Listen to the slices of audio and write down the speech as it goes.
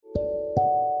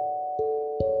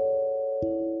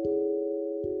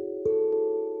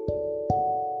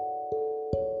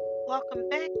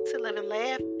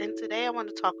Laugh, and today I want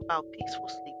to talk about peaceful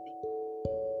sleeping.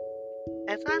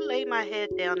 As I lay my head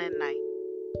down at night,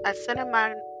 I center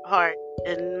my heart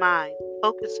and mind,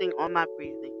 focusing on my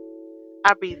breathing.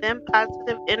 I breathe in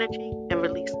positive energy and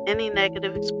release any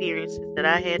negative experiences that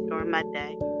I had during my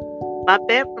day. My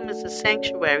bedroom is a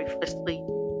sanctuary for sleep.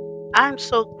 I am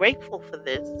so grateful for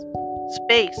this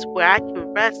space where I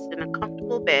can rest in a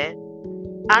comfortable bed.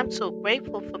 I'm so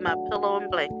grateful for my pillow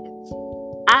and blankets.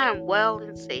 I am well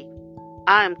and safe.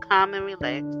 I am calm and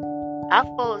relaxed. I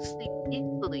fall asleep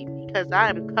peacefully because I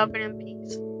am covered in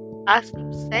peace. I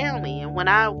sleep soundly, and when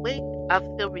I awake, I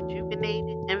feel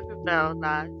rejuvenated and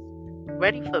revitalized,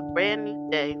 ready for a brand new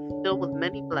day filled with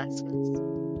many blessings.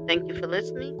 Thank you for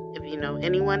listening. If you know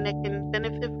anyone that can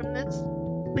benefit from this,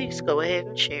 please go ahead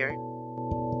and share it.